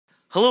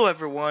Hello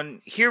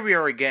everyone, here we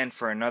are again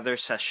for another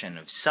session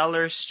of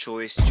Seller's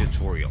Choice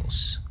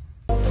Tutorials.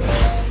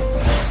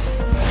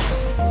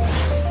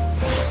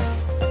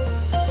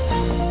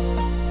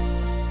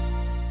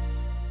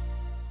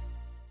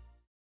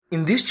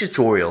 In this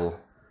tutorial,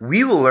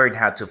 we will learn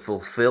how to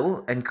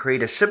fulfill and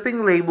create a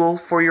shipping label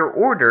for your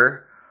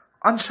order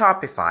on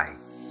Shopify.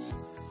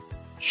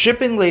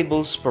 Shipping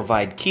labels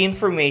provide key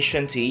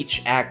information to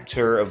each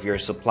actor of your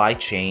supply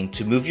chain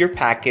to move your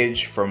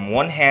package from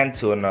one hand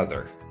to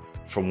another,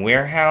 from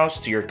warehouse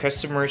to your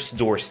customer's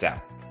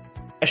doorstep.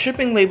 A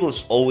shipping label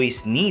is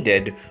always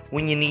needed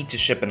when you need to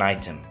ship an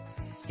item.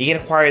 You can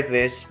acquire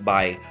this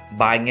by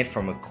buying it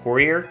from a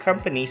courier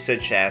company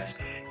such as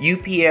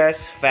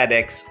UPS,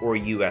 FedEx, or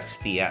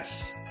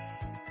USPS.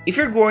 If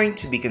you're going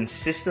to be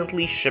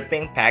consistently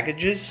shipping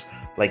packages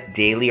like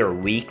daily or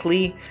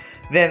weekly,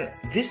 then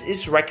this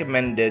is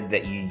recommended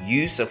that you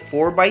use a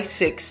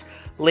 4x6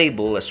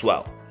 label as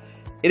well.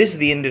 It is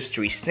the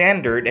industry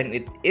standard and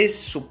it is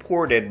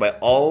supported by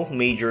all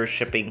major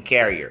shipping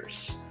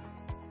carriers.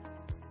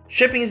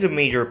 Shipping is a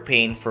major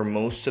pain for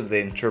most of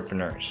the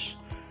entrepreneurs.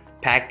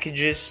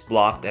 Packages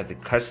blocked at the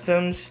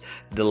customs,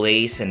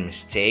 delays and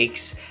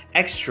mistakes,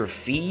 extra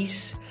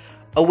fees.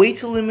 A way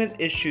to limit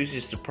issues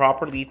is to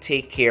properly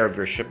take care of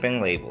your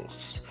shipping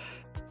labels.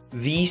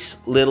 These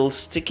little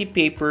sticky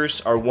papers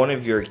are one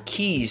of your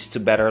keys to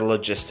better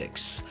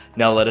logistics.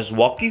 Now let us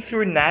walk you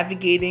through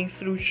navigating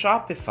through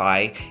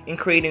Shopify and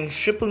creating a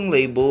shipping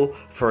label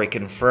for a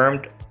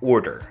confirmed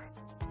order.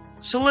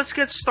 So let's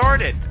get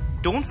started.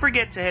 Don't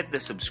forget to hit the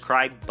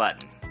subscribe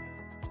button.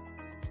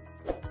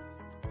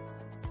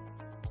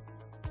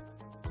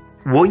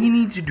 What you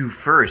need to do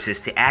first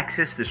is to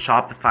access the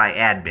Shopify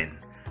admin.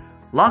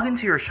 Log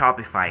into your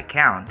Shopify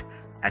account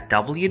at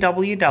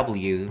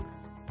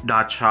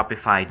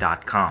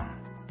www.shopify.com.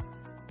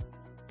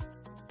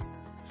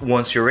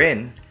 Once you're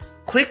in,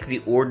 click the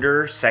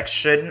order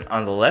section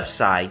on the left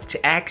side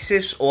to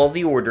access all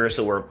the orders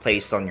that were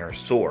placed on your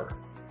store.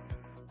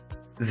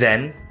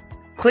 Then,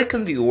 click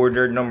on the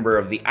order number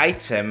of the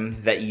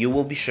item that you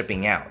will be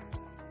shipping out.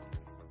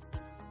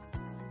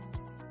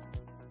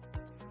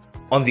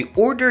 On the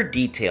order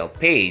detail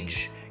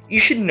page,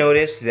 you should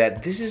notice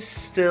that this is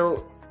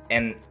still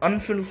an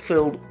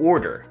unfulfilled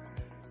order.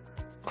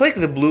 Click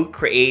the blue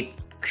Create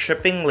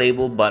Shipping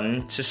Label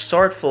button to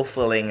start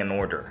fulfilling an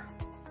order.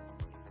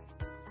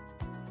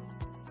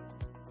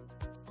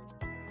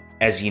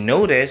 As you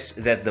notice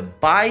that the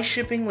Buy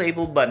Shipping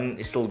Label button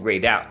is still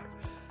grayed out.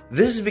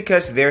 This is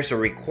because there's a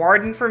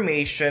required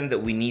information that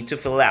we need to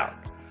fill out.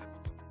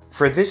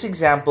 For this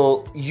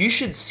example, you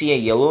should see a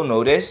yellow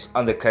notice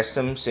on the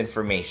customs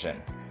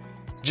information.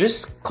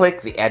 Just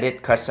click the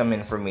Edit Custom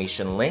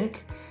Information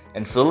link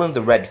and fill in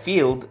the red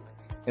field.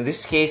 In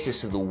this case,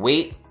 is the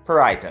weight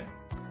per item.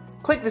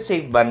 Click the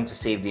Save button to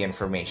save the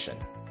information.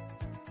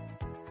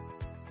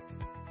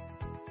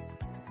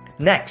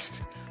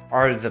 Next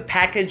are the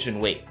package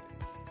and weight.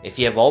 If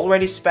you have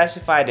already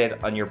specified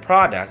it on your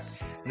product,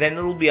 then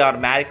it will be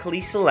automatically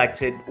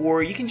selected,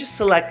 or you can just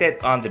select it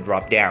on the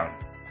drop down.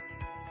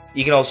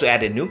 You can also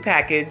add a new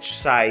package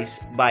size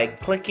by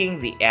clicking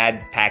the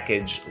Add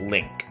Package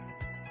link.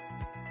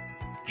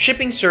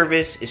 Shipping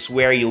service is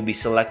where you'll be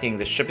selecting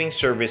the shipping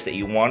service that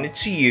you wanted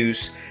to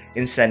use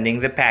in sending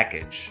the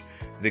package.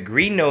 The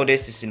green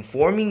notice is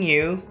informing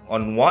you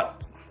on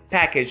what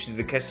package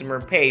the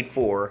customer paid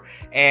for,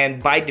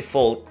 and by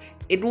default,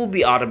 it will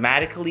be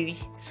automatically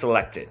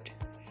selected.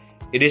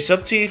 It is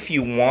up to you if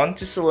you want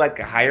to select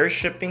a higher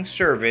shipping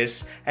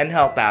service and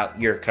help out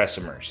your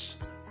customers.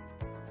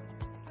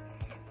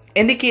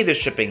 Indicate the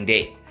shipping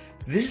date.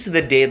 This is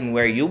the date on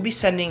where you'll be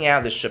sending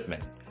out the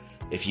shipment.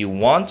 If you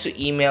want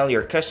to email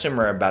your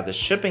customer about the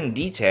shipping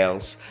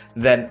details,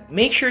 then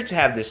make sure to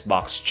have this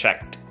box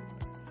checked.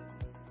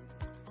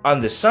 On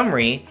the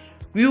summary,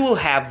 we will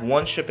have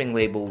one shipping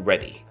label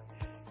ready.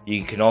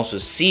 You can also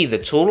see the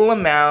total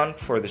amount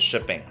for the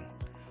shipping.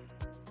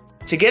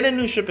 To get a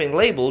new shipping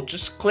label,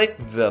 just click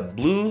the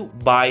blue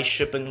Buy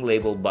Shipping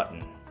Label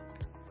button.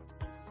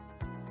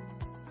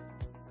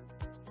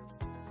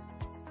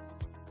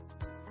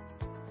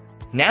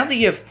 Now that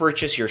you have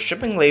purchased your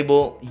shipping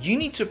label, you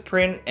need to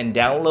print and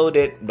download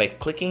it by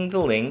clicking the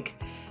link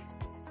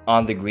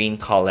on the green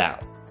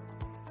callout.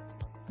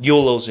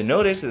 You'll also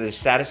notice that the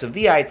status of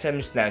the item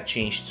is now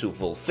changed to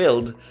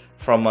fulfilled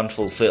from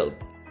unfulfilled.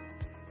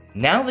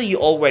 Now that you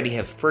already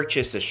have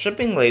purchased a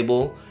shipping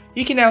label,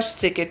 you can now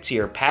stick it to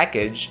your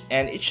package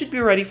and it should be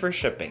ready for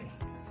shipping.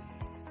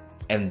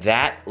 And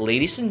that,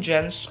 ladies and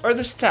gents, are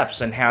the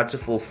steps on how to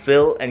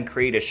fulfill and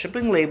create a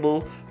shipping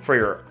label for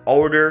your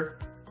order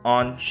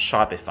on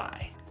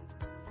Shopify.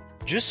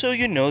 Just so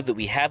you know that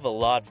we have a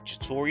lot of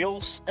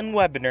tutorials and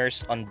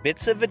webinars on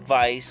bits of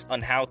advice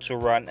on how to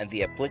run and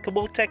the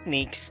applicable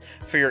techniques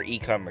for your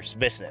e-commerce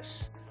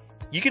business.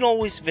 You can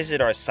always visit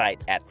our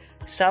site at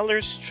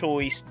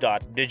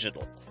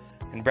sellerschoice.digital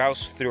and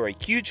browse through our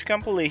huge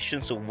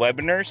compilations of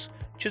webinars,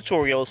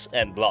 tutorials,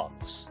 and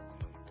blogs.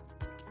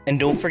 And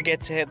don't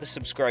forget to hit the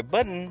subscribe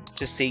button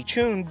to stay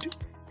tuned.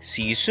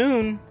 See you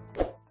soon!